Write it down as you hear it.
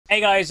Hey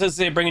guys, this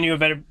is bringing you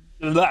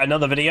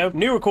another video.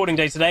 New recording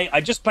day today.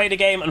 I just played a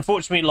game,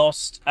 unfortunately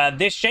lost.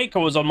 This Shaker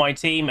was on my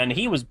team and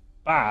he was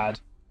bad.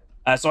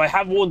 So I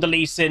have warned the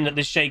Lee Sin that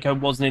this Shaker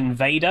was an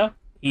invader.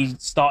 He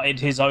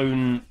started his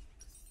own...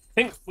 I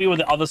think we were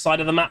the other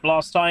side of the map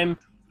last time.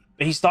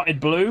 But he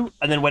started blue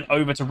and then went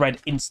over to red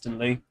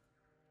instantly.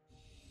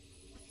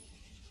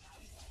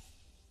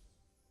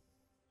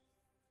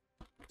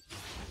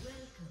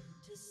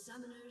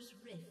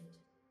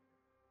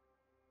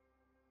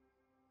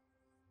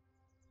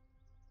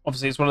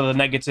 Obviously, it's one of the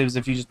negatives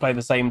if you just play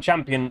the same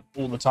champion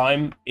all the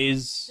time,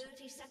 is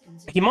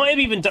he might have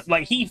even done,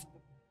 like,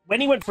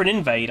 when he went for an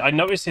invade, I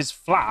noticed his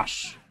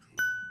flash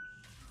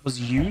was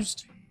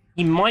used.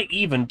 He might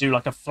even do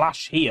like a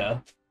flash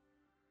here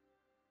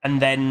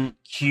and then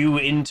Q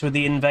into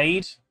the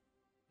invade.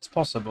 It's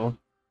possible.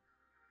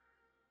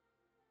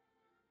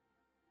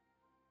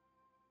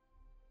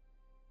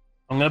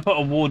 I'm going to put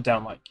a ward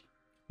down like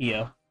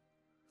here.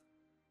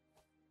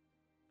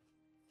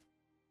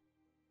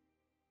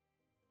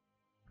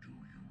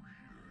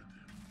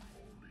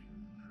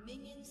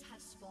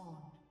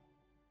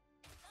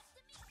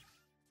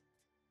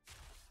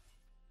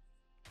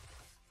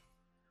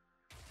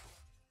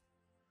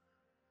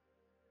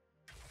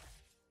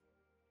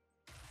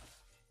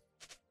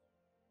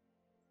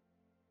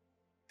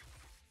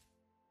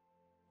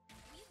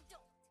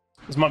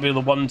 This might be the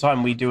one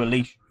time we do a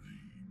leash.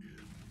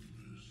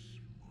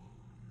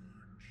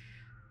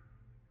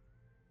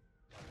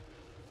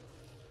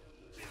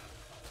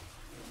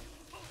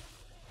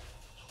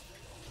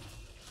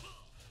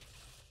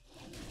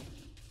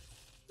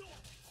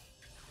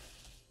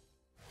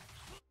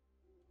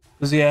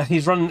 Because, yeah,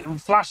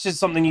 Flash is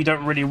something you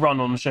don't really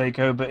run on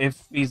Shaco, but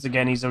if he's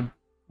a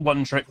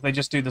one trick, they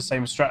just do the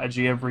same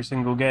strategy every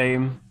single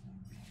game.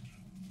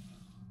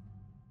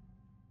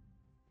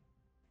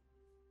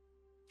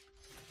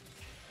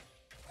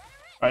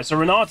 Alright, so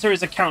Renata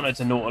is a counter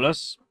to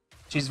Nautilus.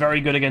 She's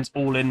very good against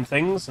all-in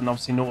things, and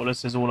obviously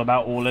Nautilus is all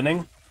about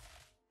all-inning.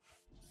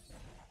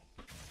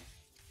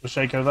 Was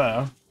Shaco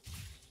there?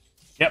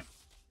 Yep.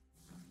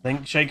 I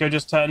think Shaco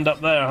just turned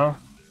up there, huh?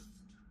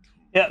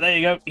 Yeah, there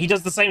you go. He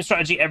does the same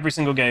strategy every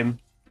single game.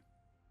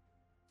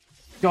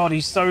 God,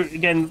 he's so...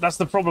 Again, that's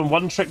the problem.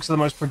 One Tricks are the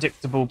most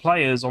predictable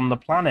players on the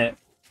planet.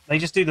 They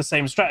just do the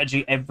same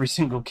strategy every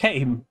single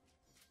game.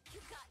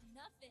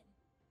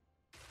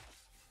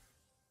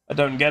 I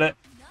don't get it.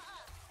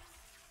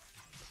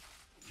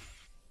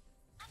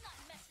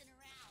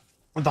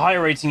 With the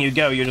higher rating you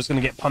go, you're just going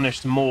to get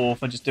punished more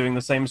for just doing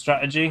the same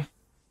strategy.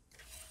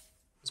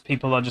 Because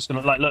people are just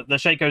going to, like, look, the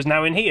Shaco's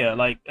now in here.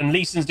 Like, and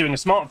Lee Sin's doing a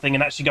smart thing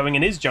and actually going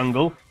in his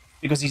jungle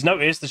because he's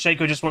noticed the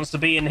Shaco just wants to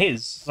be in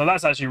his. So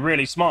that's actually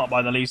really smart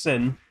by the Lee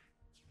Sin.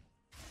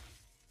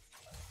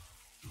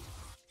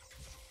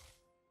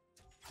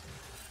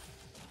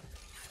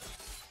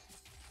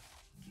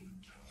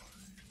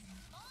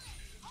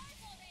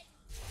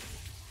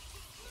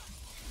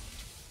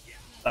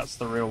 That's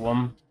the real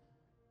one.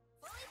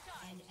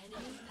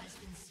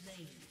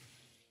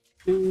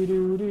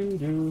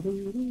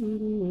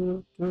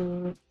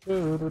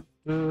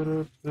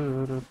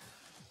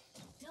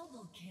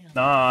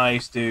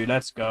 Nice, dude.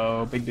 Let's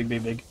go. Big, big,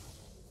 big, big.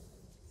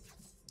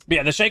 But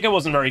yeah, the Shaker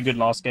wasn't very good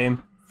last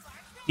game.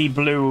 He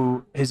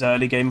blew his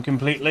early game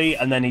completely,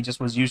 and then he just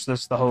was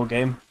useless the whole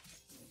game.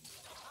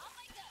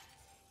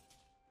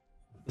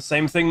 The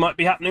same thing might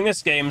be happening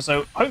this game,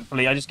 so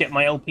hopefully I just get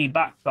my LP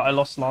back that I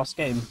lost last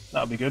game.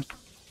 That would be good.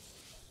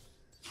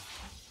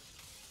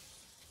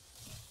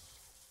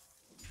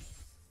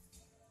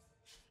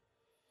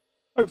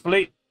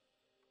 Hopefully.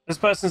 This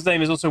person's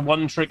name is also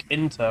One Trick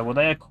Inter. Were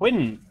they a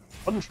Quinn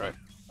One Trick?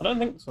 I don't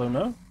think so,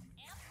 no.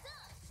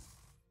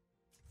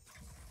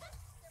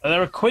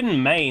 They're a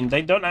Quinn main.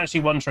 They don't actually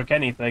One Trick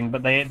anything,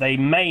 but they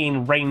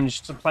main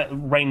range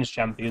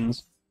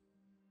champions.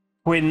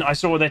 Quinn, I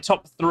saw their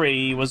top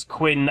 3 was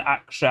Quinn,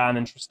 Akshan,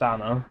 and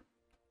Tristana.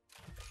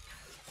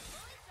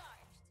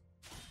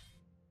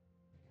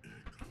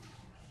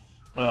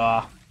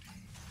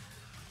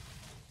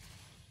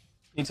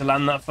 Need to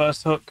land that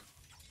first hook.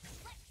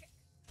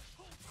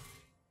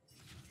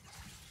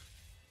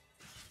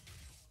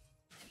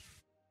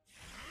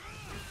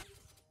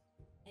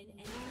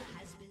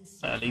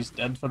 At least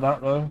dead for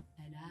that, though.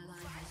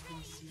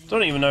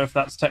 Don't even know if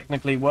that's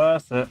technically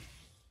worth it,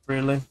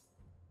 really.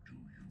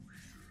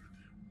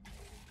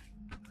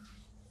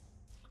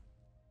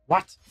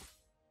 What?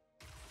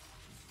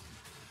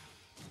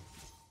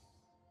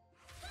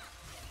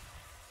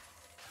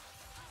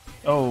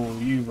 Oh,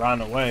 you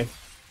ran away.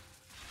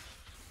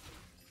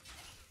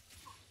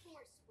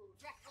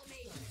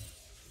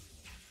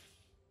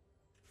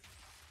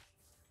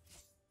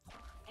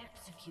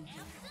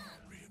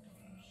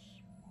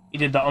 He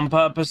did that on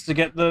purpose to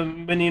get the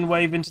minion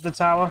wave into the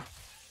tower.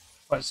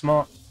 Quite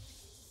smart.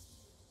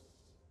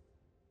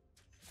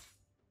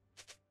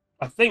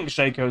 I think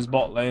Shaco's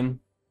bot lane.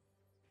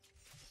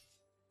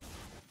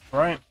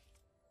 Right?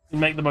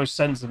 He'd make the most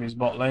sense of his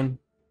bot lane.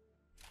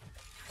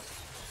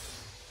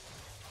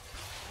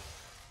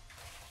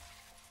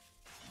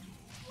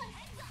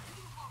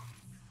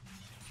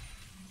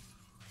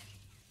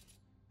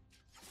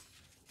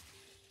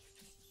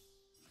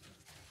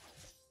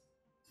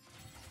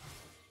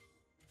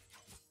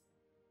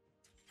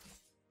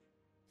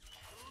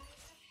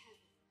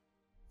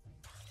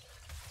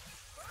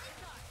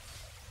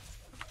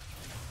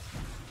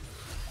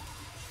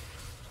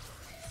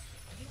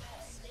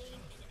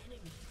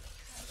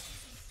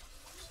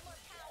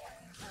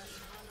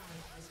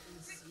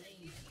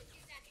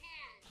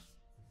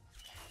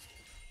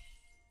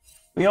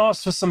 We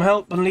asked for some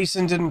help and Lee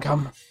Sin didn't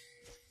come.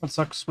 That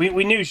sucks. We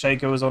knew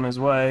Shaco was on his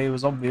way. It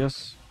was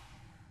obvious.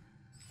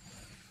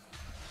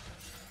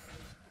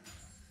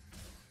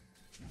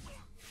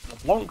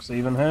 Blonk's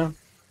even here.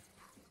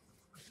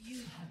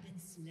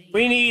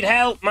 We need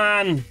help,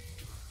 man.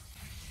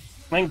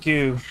 Thank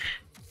you.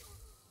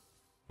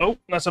 Oh,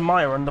 that's a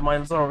Maya under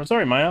my...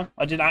 Sorry, Maya.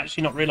 I did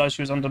actually not realize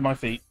she was under my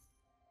feet.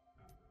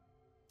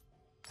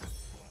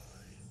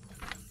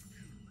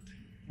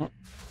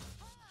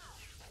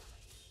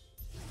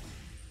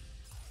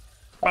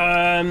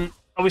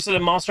 Are we still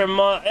in Master?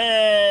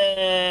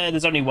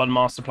 There's only one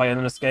Master player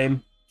in this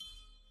game.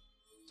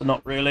 So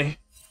not really.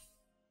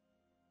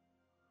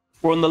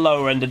 We're on the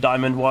lower end of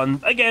Diamond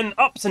 1. Again,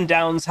 ups and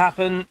downs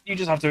happen. You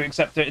just have to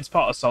accept it. It's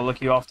part of solo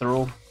queue after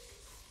all.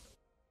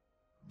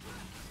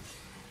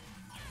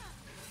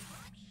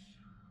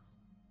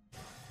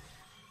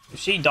 If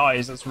she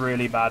dies, that's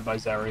really bad by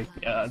Zeri.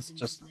 Yeah, it's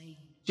just...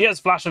 She has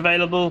flash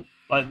available.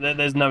 Like,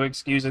 there's no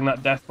excusing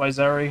that death by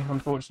Zeri,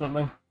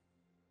 unfortunately.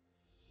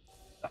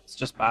 That's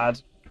just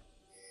bad.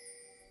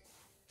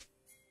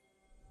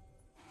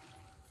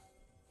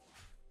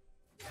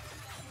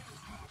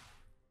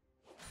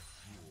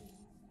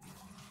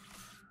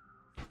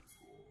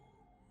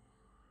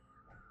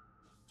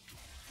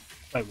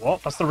 Wait,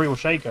 what? That's the real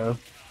Shaco.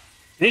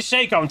 This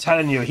Shaco, I'm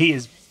telling you, he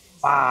is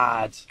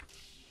bad.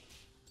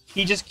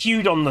 He just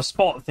queued on the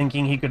spot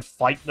thinking he could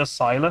fight the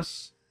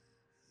Silas.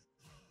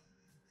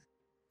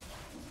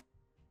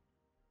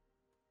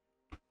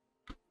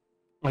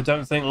 I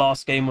don't think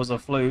last game was a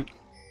fluke.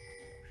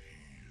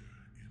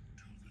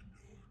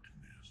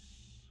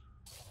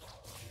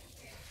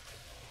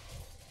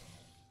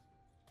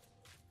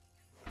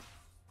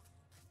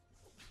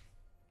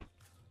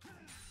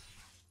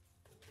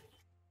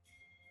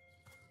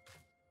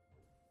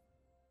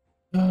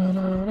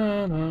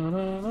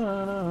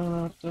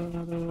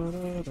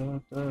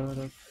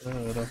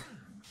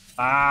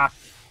 Ah,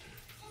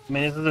 I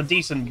mean, this is a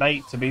decent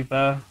bait, to be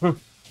fair.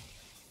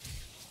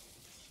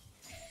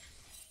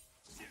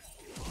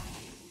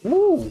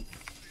 Ooh.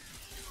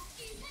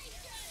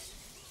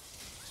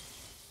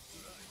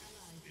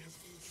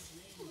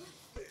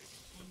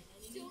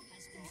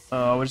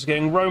 Oh, we're just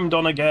getting roamed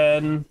on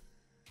again.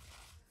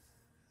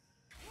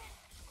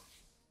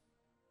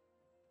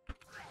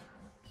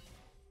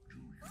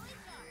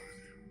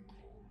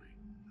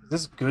 Is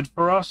this good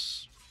for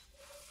us?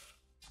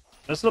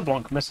 This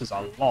LeBlanc misses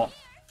a lot.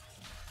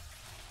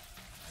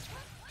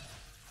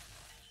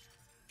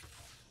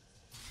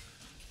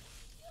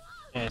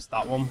 Yeah, it's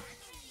that one.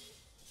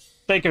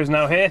 Shaco's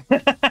now here.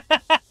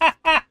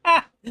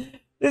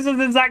 This is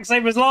the exact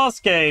same as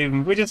last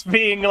game. We're just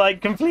being,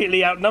 like,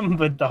 completely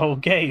outnumbered the whole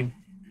game.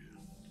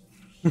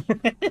 This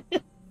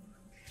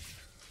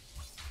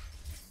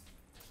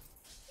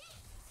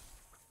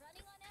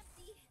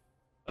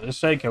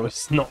Shaco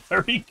is not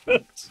very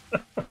good.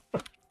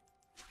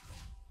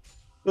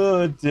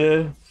 Oh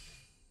dear.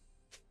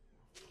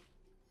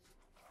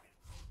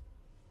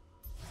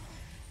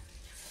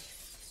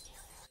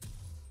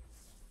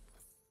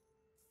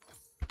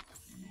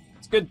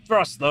 It's good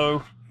thrust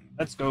though.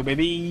 Let's go,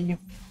 baby.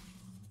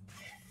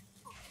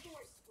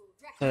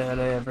 Tell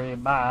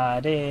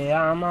everybody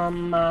I'm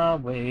on my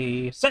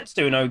way. Set's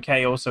doing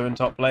okay also in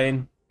top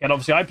lane. And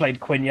obviously I played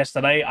Quinn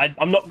yesterday.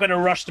 I'm not going to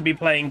rush to be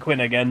playing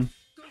Quinn again.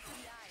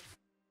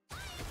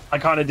 I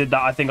kind of did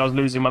that. I think I was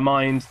losing my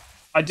mind.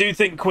 I do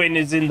think Quinn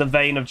is in the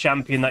vein of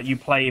champion that you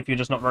play if you're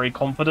just not very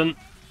confident.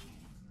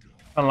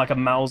 Kind of like a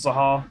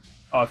Malzahar.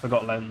 Oh, I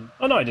forgot Lens.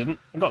 Oh, no, I didn't.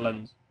 I got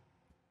Lens.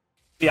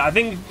 Yeah, I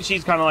think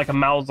she's kind of like a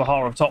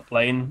Malzahar of top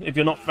lane. If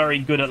you're not very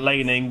good at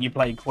laning, you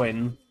play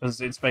Quinn, because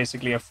it's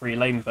basically a free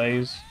lane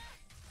phase.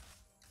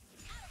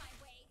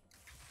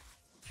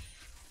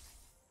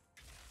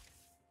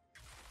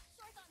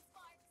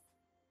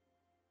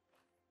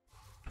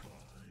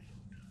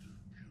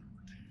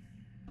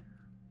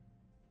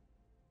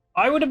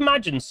 I would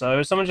imagine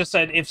so. Someone just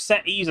said, if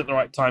set E's at the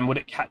right time, would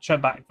it catch her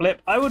backflip?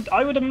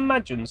 I would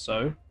imagine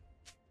so.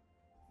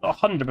 Not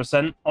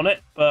 100% on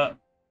it, but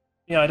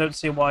yeah, I don't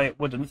see why it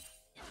wouldn't.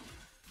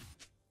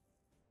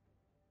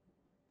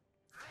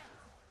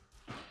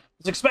 I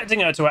was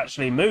expecting her to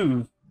actually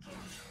move.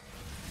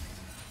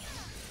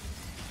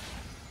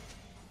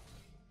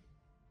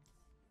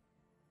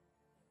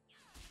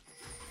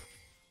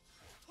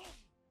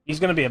 He's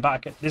going to be a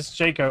back. This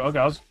Shaco,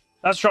 okay,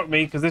 that shocked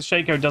me because this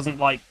Shaco doesn't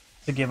like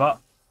to give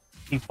up.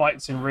 He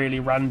fights in really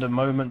random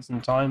moments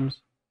and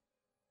times.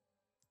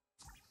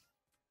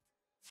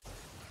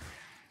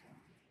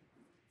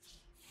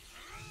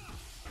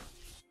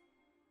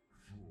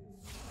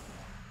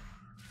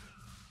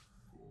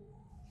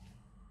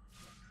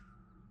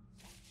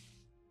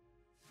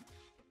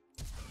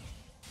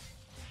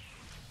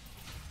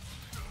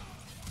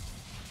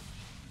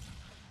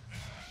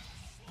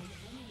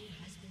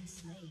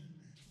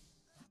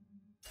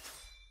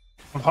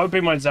 I'm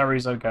hoping my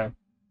Zeri's okay.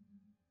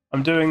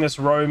 I'm doing this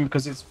roam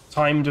because it's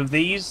timed with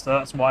these, so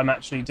that's why I'm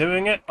actually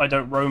doing it. I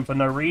don't roam for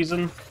no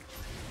reason.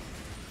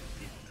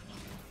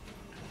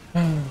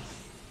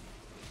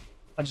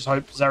 I I just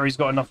hope Zeri's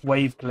got enough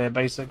wave clear,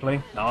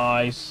 basically.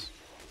 Nice.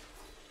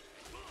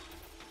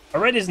 I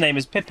read his name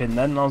is Pippin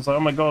then, and I was like, oh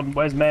my god,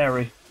 where's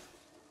Mary?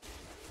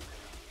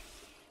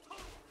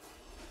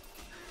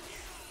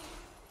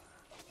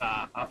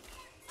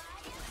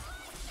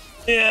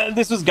 Yeah,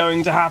 this was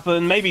going to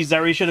happen. Maybe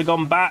Zeri should have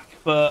gone back,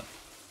 but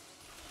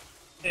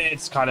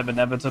it's kind of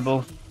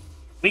inevitable.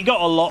 We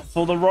got a lot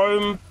for the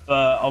roam,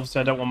 but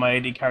obviously I don't want my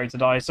AD carry to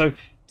die. So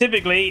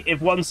typically,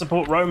 if one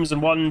support roams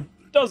and one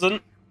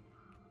doesn't,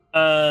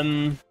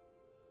 what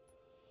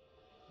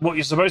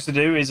you're supposed to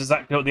do is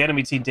exactly what the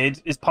enemy team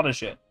did, is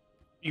punish it.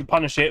 You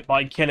punish it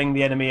by killing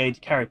the enemy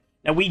AD carry.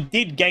 Now, we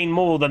did gain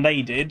more than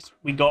they did.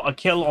 We got a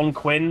kill on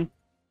Quinn.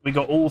 We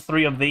got all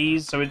 3 of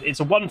these. So it's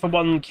a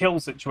 1-for-1 kill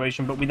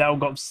situation, but we now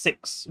got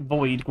 6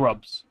 Void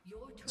grubs.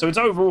 So it's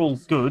overall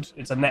good.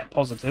 It's a net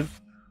positive.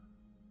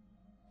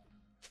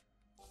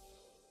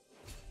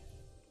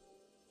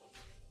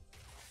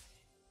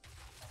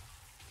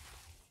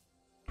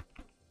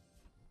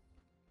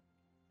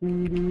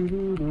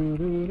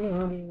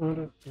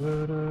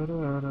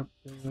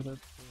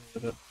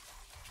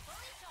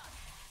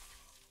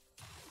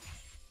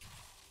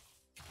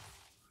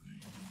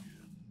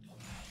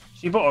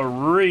 She bought a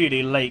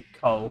really late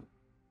cull.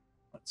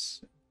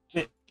 That's a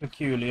bit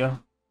peculiar.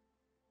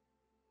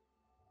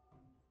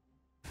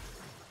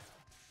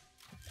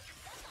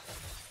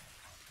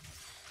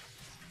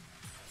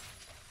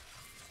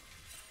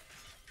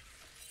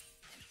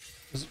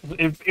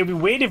 It'd be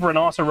weird if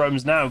Renata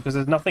roams now, because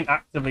there's nothing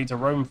actively to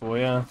roam for,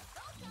 yeah.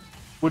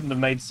 Wouldn't have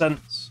made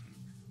sense.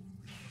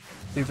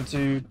 2 for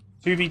 2.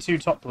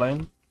 2v2 top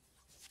lane.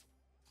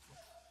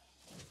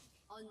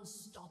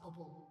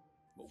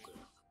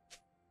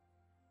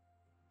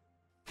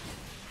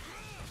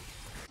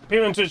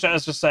 People in Twitch chat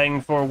is just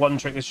saying for a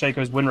 1-trick, this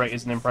Shaco's win rate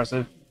isn't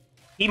impressive.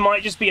 He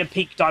might just be a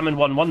peak Diamond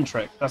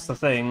 1-1-trick. That's the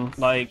thing.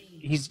 Like,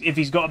 if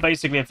he's got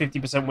basically a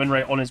 50% win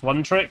rate on his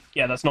 1-trick,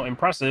 yeah, that's not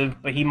impressive,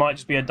 but he might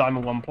just be a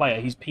Diamond 1 player.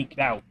 He's peaked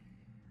out.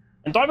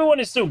 And Diamond 1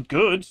 is still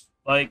good.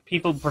 Like,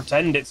 people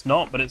pretend it's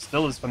not, but it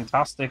still is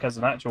fantastic as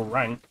an actual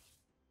rank.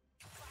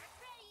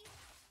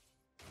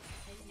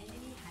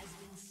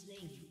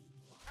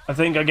 I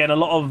think, again, a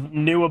lot of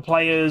newer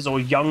players or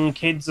young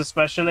kids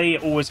especially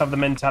always have the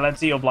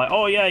mentality of like,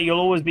 oh yeah, you'll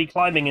always be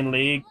climbing in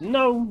League.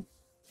 No.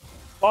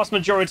 Vast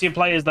majority of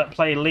players that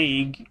play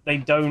League, they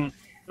don't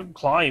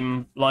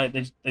climb. Like,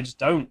 they just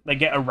don't. They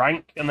get a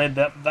rank and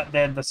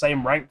they're the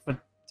same rank for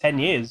 10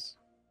 years.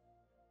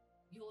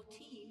 Your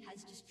team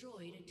has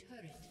destroyed a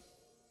turret.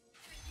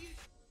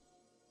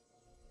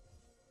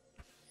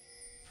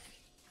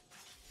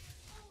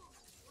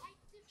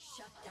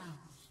 Shut down.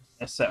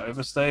 A set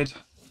overstayed.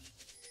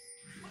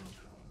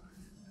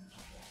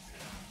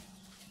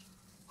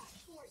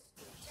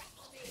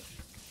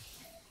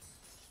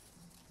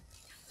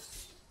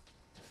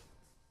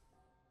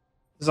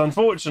 Because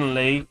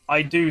unfortunately,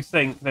 I do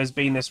think there's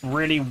been this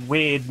really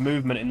weird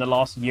movement in the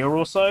last year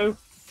or so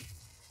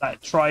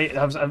that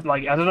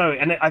like, I don't know,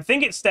 and I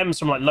think it stems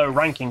from like low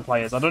ranking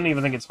players. I don't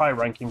even think it's high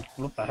ranking.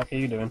 What the heck are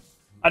you doing?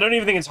 I don't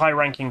even think it's high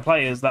ranking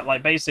players that,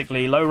 like,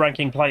 basically low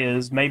ranking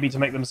players, maybe to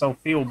make themselves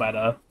feel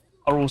better,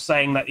 are all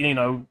saying that, you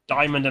know,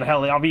 Diamond and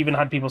hell, I've even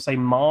had people say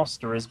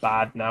Master is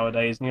bad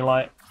nowadays, and you're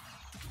like,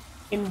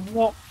 in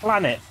what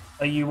planet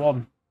are you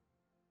on?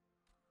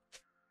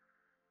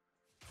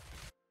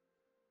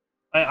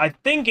 I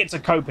think it's a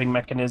coping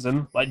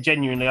mechanism. Like,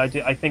 genuinely, I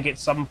think it's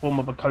some form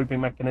of a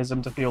coping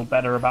mechanism to feel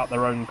better about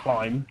their own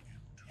climb.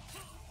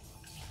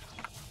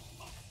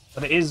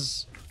 But it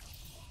is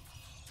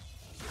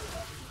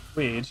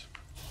weird.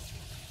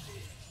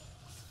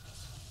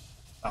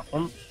 That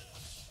one.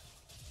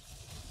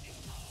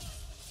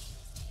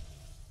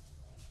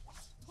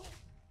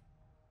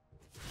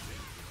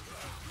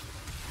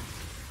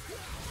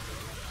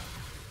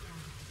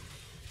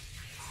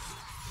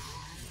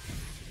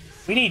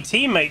 We need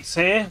teammates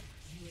here.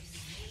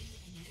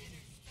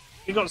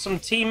 We got some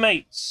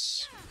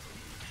teammates.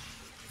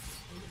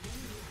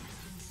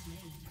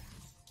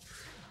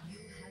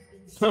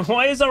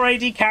 Why is our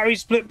AD carry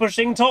split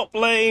pushing top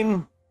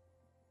lane?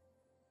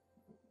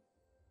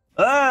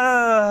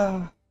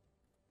 Ah!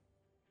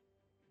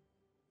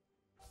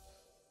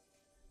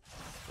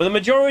 But the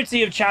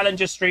majority of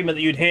challenger streamer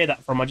that you'd hear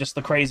that from are just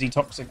the crazy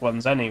toxic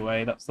ones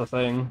anyway. That's the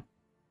thing.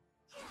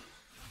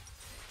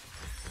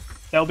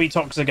 They'll be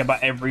toxic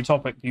about every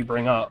topic you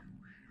bring up.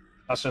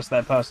 That's just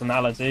their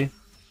personality.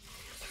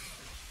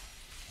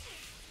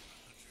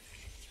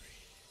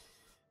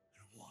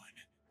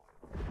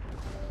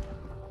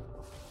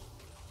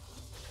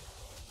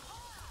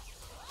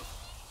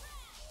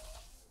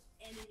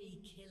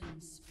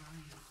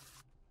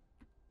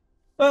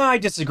 I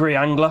disagree,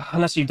 Angler.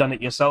 Unless you've done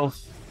it yourself.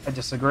 I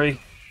disagree.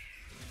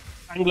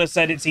 Angler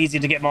said it's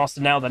easier to get Master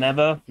now than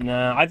ever.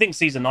 Nah, I think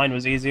Season 9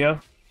 was easier.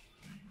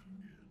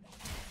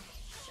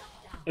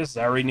 This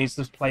Zeri needs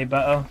to play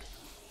better.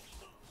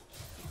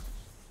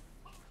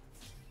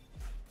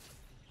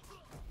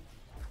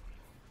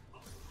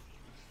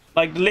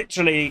 Like,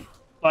 literally,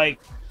 like,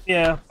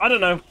 yeah, I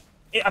don't know.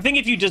 I think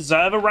if you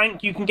deserve a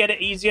rank, you can get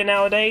it easier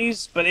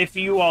nowadays. But if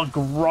you are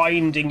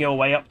grinding your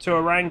way up to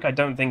a rank, I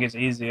don't think it's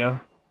easier.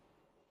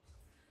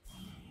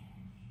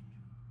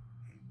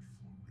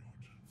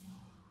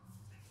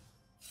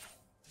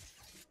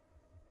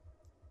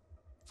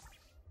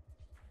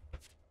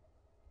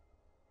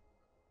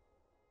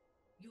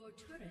 Your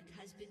turret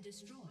has been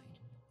destroyed.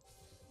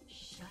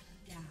 Shut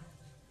down.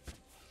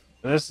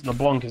 This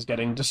LeBlanc is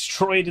getting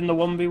destroyed in the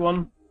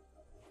 1v1.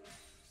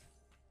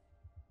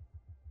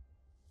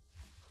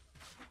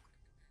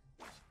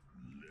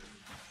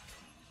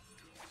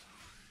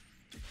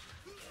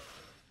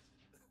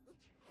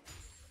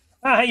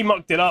 Ah, he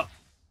mucked it up.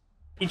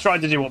 He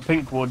tried to do what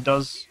Pink Ward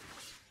does.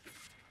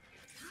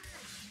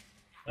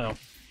 Oh. An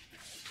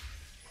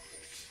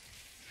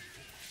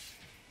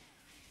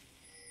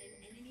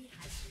enemy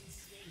has been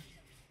slain.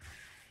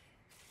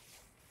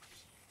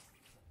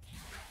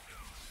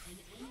 An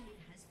enemy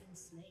has been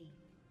slain.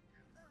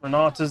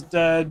 Renata's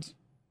dead.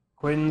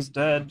 Quinn's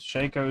dead.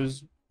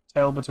 Shaco's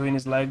tail between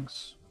his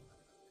legs.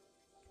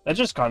 They're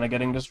just kind of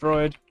getting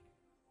destroyed.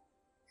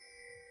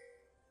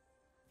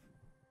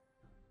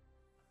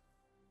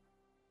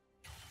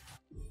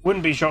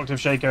 Wouldn't be shocked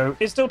if Shaco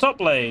is still top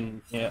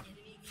lane. Yeah.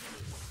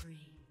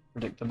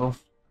 Predictable.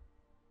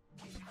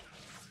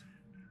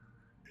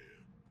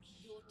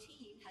 Your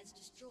team has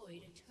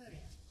destroyed a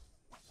turret.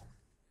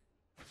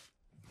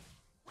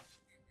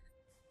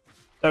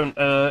 Don't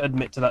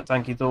admit to that,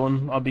 Tanky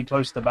Thorn. I'll be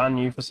close to ban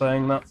you for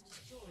saying that.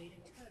 Destroyed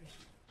a turret.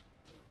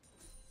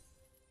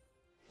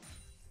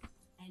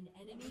 An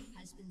enemy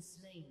has been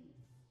slain.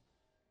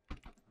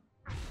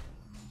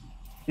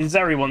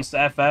 Zeri wants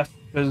to FF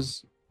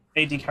because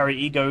AD carry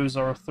egos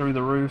are through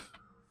the roof.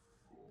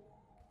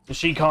 So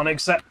she can't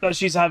accept that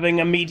she's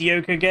having a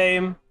mediocre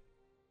game.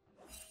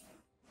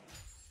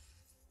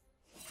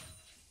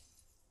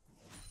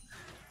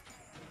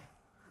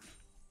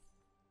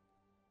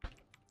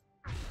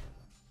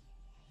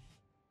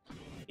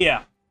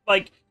 Yeah,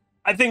 like,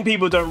 I think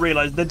people don't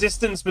realize the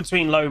distance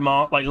between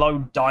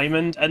low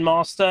diamond and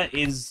master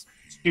is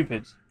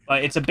stupid.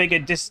 Like, it's a bigger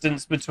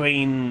distance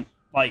between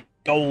like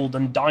gold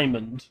and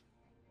diamond.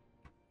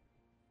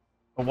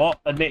 For what?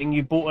 Admitting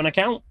you bought an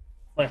account?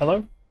 Like,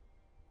 hello?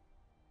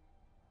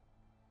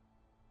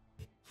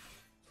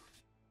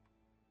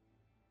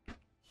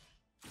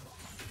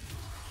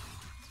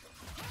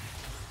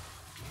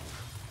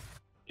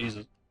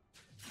 Jesus.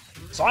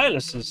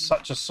 Silas is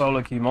such a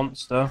solo queue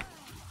monster.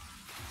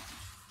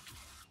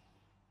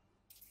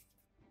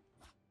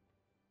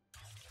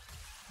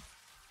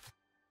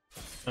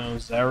 Oh,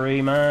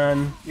 Zeri,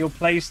 man. Your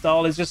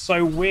playstyle is just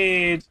so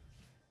weird.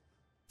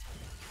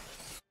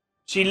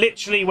 She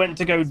literally went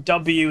to go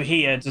W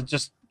here to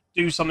just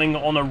do something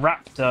on a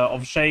raptor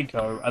of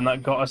Shaco, and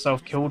that got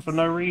herself killed for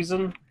no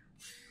reason.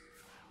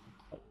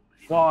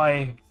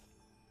 Why?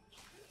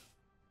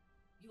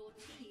 Your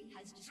team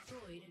has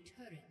destroyed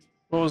a turret.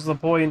 What was the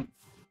point?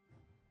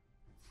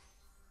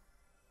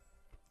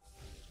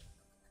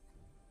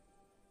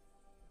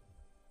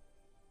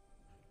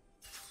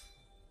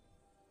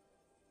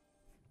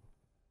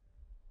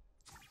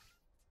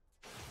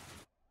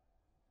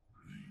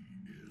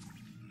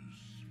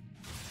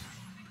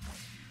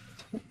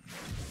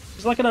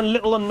 It's like a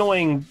little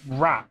annoying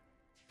rat.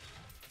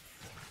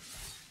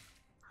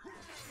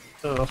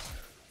 Ugh.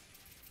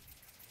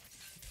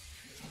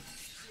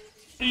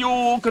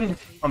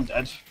 I'm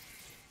dead.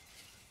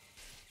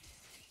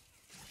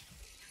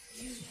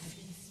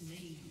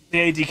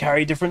 The AD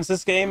carry difference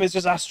this game is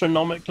just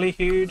astronomically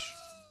huge.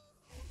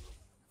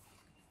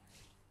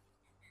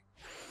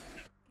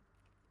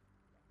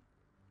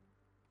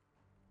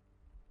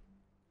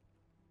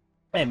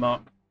 Hey,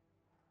 Mark.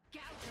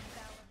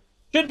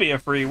 Should be a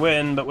free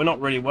win, but we're not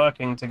really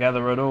working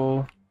together at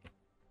all.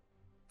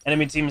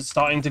 Enemy team is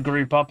starting to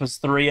group up as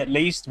 3 at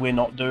least. We're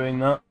not doing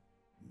that,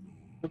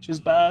 which is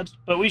bad.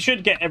 But we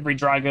should get every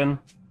dragon,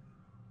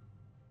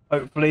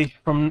 hopefully,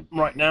 from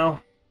right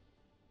now.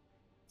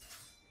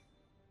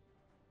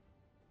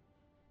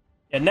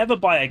 Yeah, never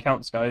buy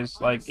accounts, guys.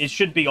 Like, it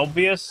should be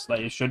obvious. Like,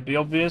 it should be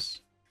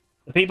obvious.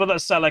 The people that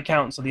sell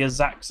accounts are the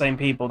exact same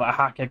people that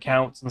hack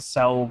accounts and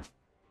sell,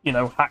 you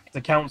know, hacked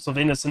accounts of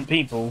innocent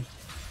people.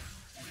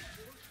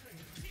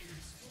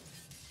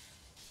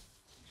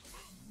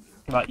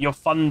 Like, you're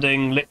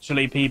funding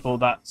literally people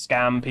that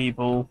scam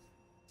people,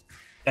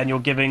 and you're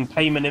giving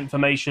payment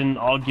information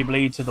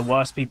arguably to the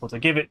worst people to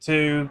give it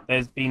to.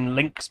 There's been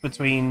links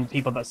between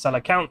people that sell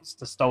accounts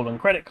to stolen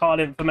credit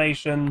card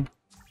information.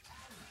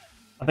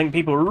 I think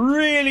people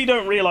really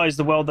don't realize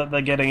the world that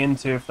they're getting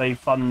into if they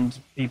fund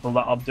people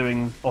that are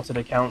doing botted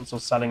accounts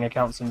or selling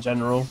accounts in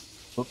general.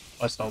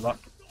 Oops, I stole that.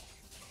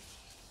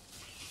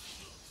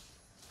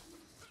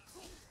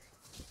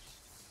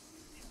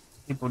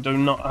 People do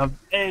not have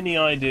any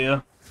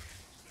idea.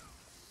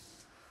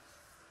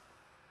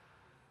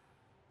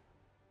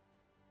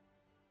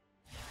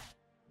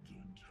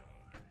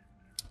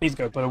 Please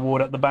go put a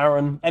ward at the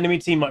Baron. Enemy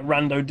team might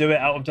rando do it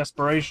out of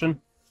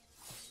desperation.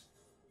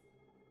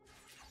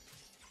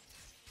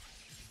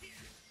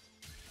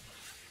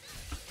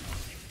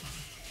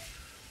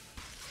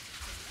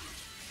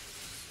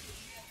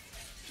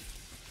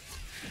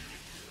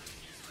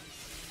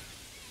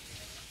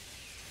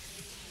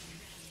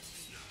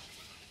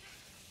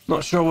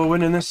 Not sure we're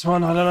winning this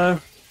one. I don't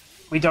know.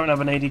 We don't have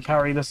an AD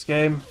carry this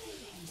game.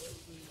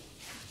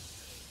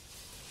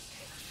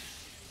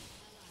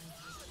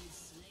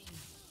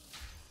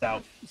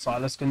 Doubt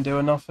Silas can do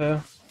enough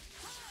here.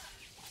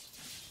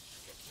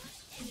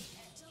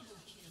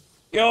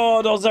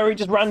 God, Ozeri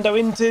just rando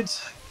inted.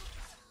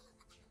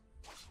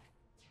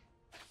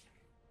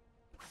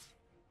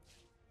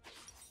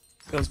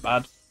 Feels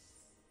bad.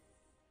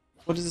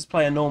 What does this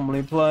player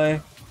normally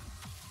play?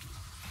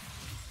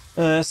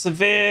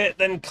 Severe,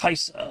 then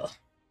Kaiser.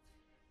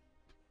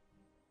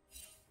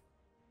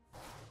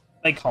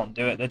 They can't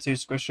do it, they're too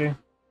squishy.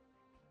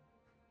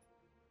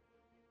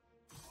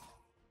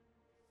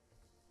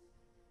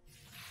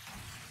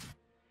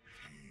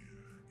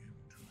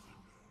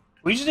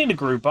 We just need to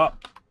group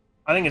up.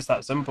 I think it's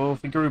that simple.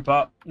 If we group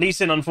up. Lee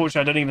Sin,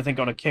 unfortunately, I don't even think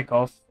got a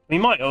kickoff. He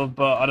might have,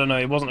 but I don't know.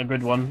 It wasn't a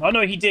good one. Oh,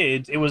 no, he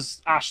did. It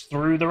was Ashe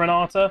through the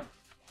Renata.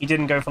 He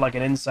didn't go for, like,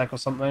 an insect or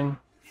something.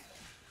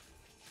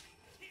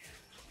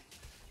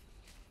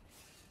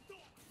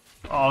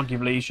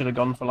 Arguably, he should have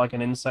gone for, like,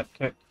 an insect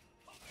kick.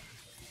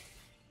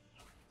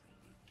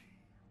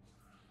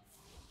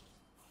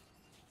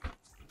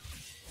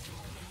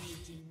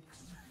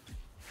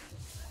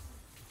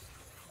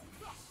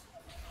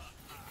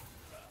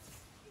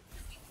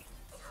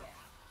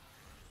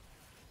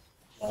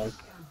 Oh.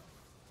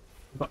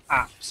 Got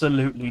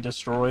absolutely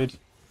destroyed.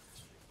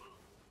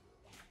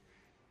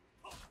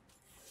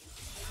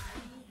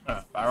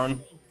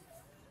 Baron.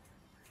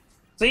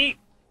 See?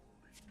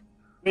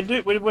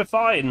 We're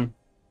fine.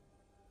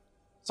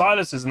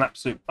 Silas is an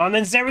absolute... Oh, and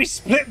then Zeri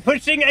split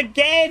pushing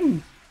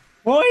again!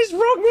 What is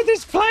wrong with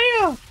this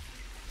player?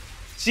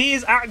 She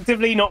is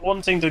actively not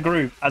wanting to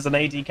group as an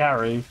AD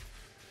carry.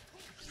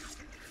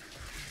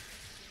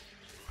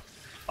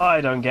 I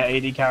don't get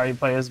AD carry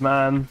players,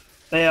 man.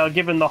 They are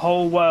given the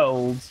whole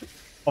world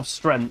of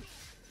strength.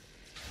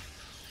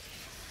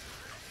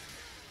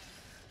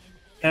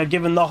 They are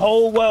given the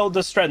whole world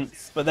of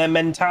strength, but their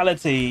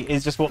mentality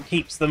is just what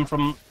keeps them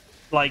from,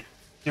 like,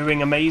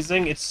 doing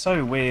amazing. It's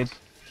so weird.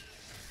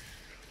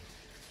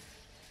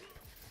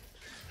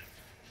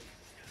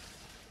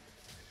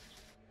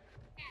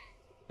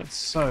 It's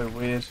so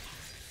weird.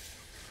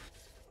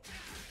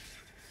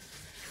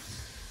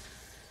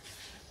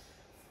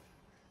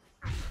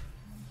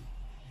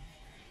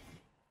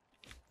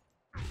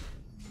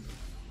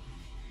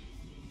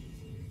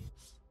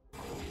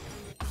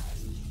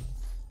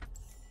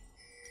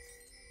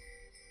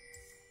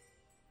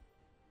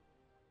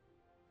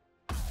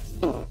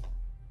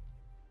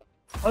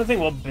 I don't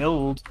think we'll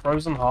build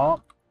Frozen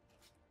Heart.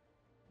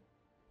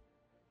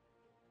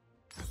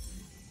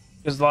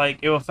 Because, like,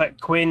 it will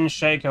affect Quinn,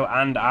 Shaco,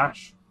 and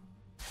Ashe.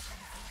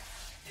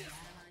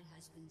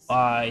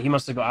 He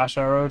must have got Ashe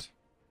arrowed.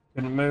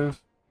 Couldn't move.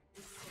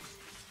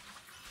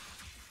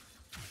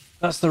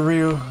 That's the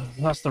real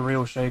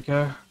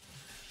Shaco.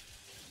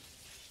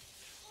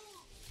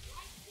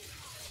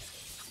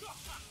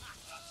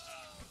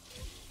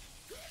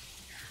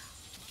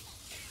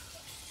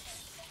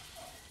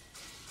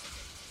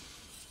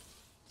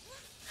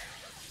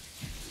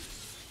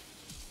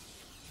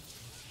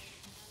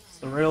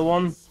 The real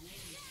one.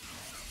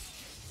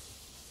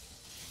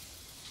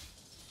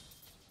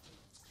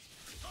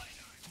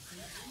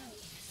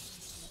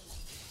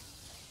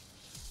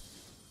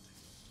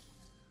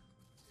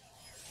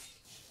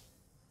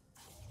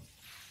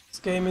 This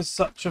game is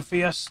such a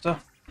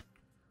fiesta.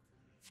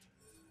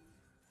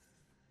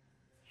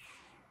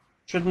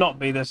 Should not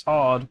be this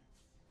hard.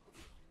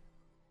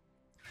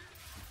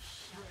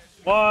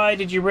 Why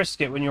did you risk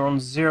it when you're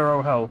on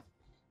 0 health?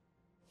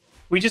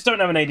 We just don't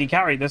have an AD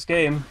carry this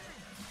game.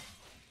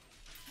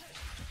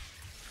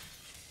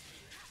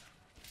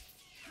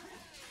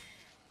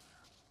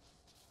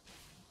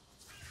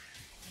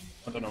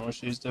 I don't know what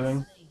she's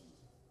doing.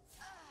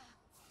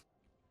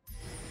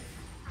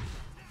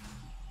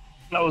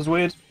 That was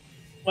weird.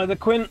 By the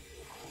Quinn.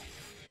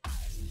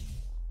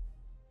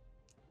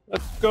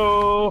 Let's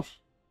go.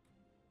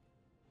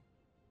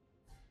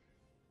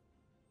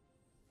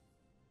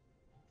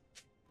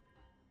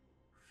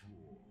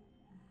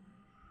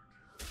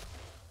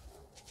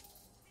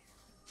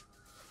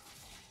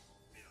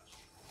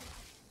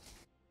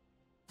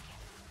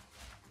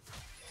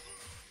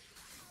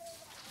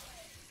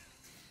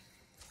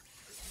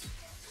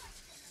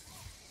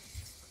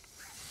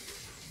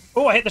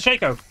 Oh, I hit the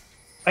Shaco.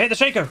 I hit the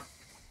Shaco.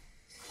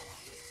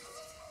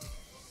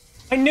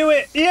 I knew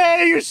it.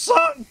 Yeah, you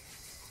suck.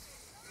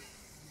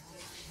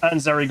 And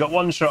Zeri got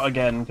one shot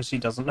again because she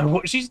doesn't know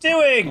what she's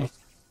doing.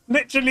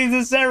 Literally, the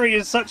Zeri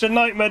is such a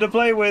nightmare to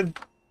play with.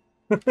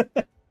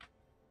 The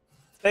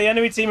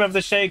enemy team have the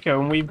Shaco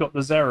and we've got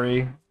the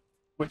Zeri.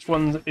 Which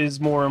one is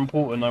more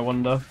important, I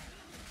wonder?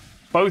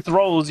 Both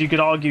roles, you could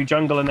argue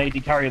jungle and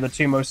AD carry are the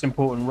two most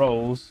important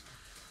roles.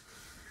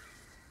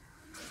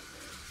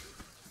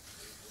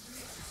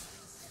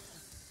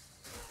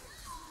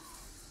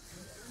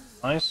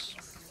 Nice.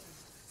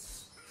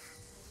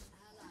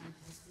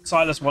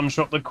 Silas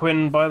one-shot the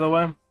Quinn, by the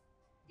way.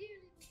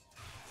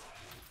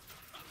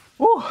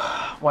 Woo!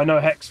 Why no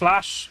Hex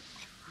Flash?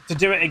 to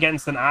do it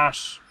against an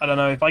Ashe, I don't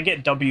know. If I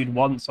get W'd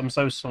once, I'm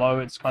so slow,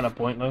 it's kind of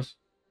pointless.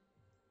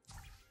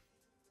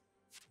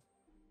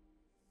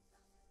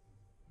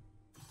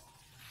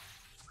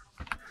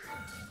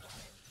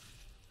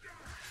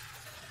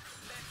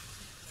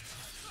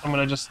 I'm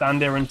going to just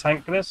stand here and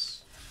tank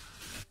this.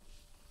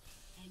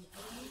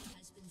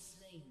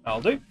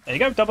 I'll do. There you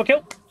go, double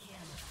kill.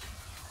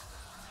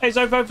 Hey,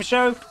 Zofo for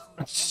show.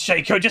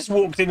 Shaco just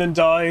walked in and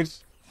died.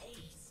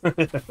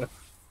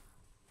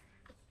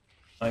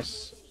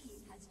 Nice.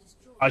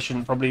 I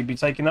shouldn't probably be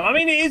taking that. I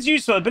mean, it is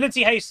useful.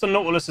 Ability haste on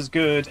Nautilus is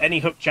good. Any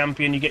hook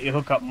champion, you get your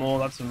hook up more.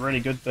 That's a really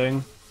good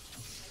thing.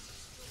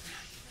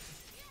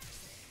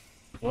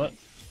 What?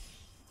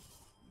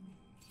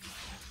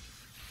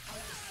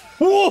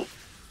 Whoa!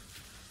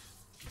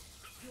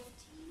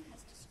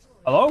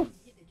 Hello?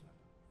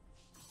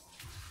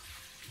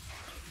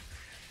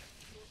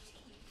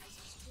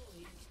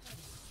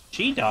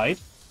 She died.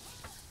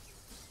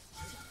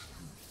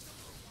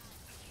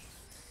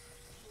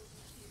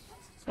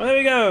 Well, there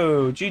we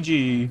go.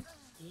 GG.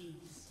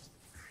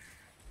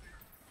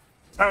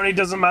 Apparently it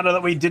doesn't matter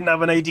that we didn't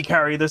have an AD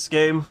carry this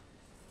game.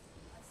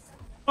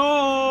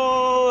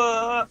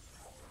 Oh,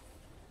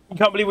 I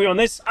can't believe we won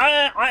this.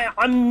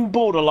 I'm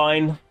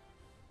borderline.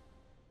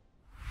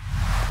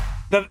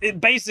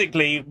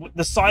 Basically,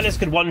 the Sylas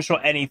could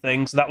one-shot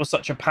anything, so that was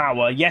such a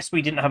power. Yes,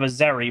 we didn't have a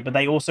Zeri, but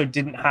they also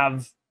didn't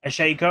have a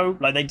Shaco.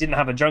 Like, they didn't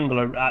have a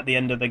jungler at the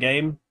end of the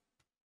game.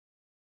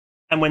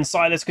 And when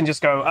Sylas can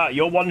just go,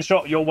 you're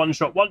one-shot, you're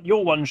one-shot,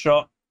 you're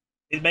one-shot,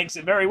 it makes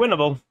it very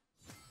winnable.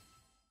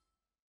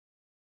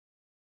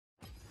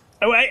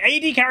 Oh,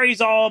 AD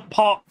carries are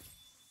part...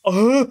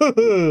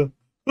 I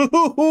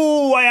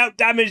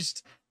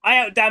outdamaged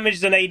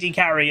an AD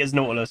carry as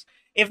Nautilus.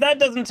 If that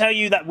doesn't tell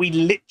you that we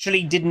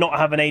literally did not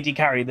have an AD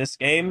carry this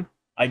game,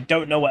 I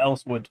don't know what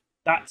else would.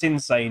 That's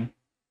insane.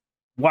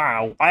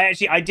 Wow. I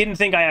didn't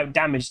think I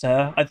outdamaged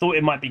her. I thought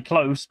it might be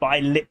close, but I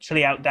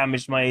literally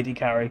outdamaged my AD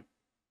carry.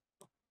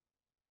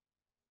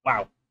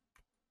 Wow.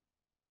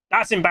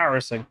 That's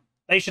embarrassing.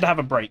 They should have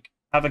a break.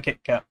 Have a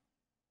Kit Kat.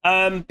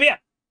 But yeah.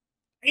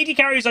 AD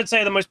carries, I'd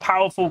say, are the most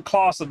powerful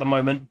class at the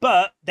moment,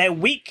 but their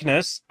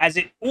weakness, as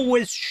it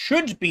always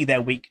should be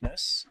their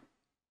weakness,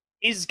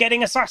 is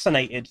getting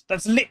assassinated.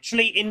 That's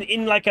literally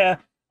in like a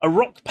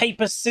rock,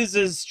 paper,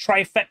 scissors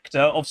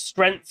trifecta of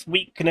strength,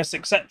 weakness,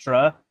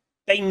 etc.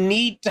 They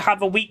need to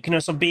have a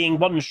weakness of being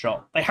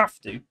one-shot. They have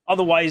to.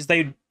 Otherwise,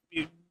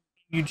 you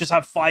just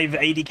have 5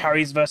 AD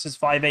carries versus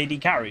 5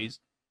 AD carries.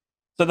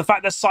 So the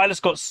fact that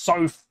Sylas got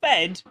so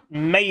fed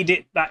made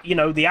it that, you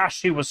know, the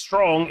Ashe who was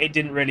strong, it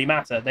didn't really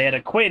matter. They had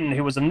a Quinn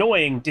who was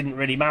annoying, didn't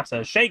really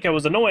matter. Shaco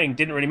was annoying,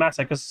 didn't really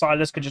matter, because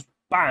Sylas could just,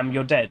 bam,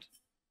 you're dead.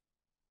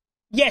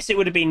 Yes, it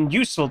would have been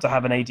useful to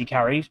have an AD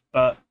carry,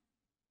 but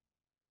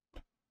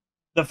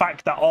the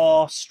fact that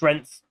our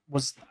strength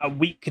was a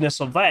weakness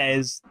of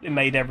theirs, it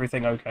made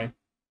everything okay.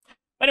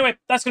 Anyway,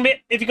 that's going to be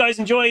it. If you guys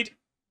enjoyed,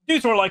 do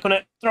throw a like on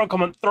it, throw a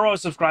comment, throw a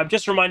subscribe.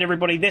 Just to remind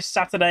everybody, this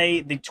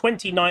Saturday, the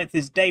 29th,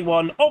 is day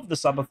 1 of the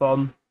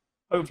subathon.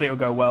 Hopefully it'll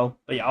go well.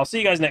 But yeah, I'll see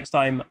you guys next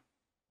time.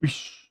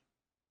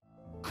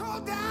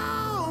 Call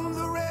down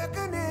the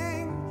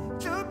reckoning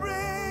to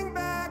bring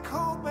back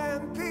hope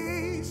and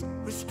peace.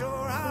 Restore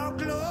our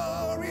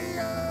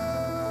Gloria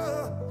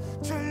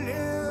to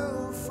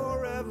live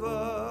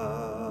forever.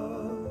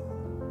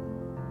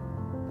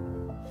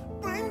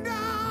 Bring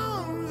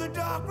down the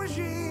dark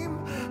regime.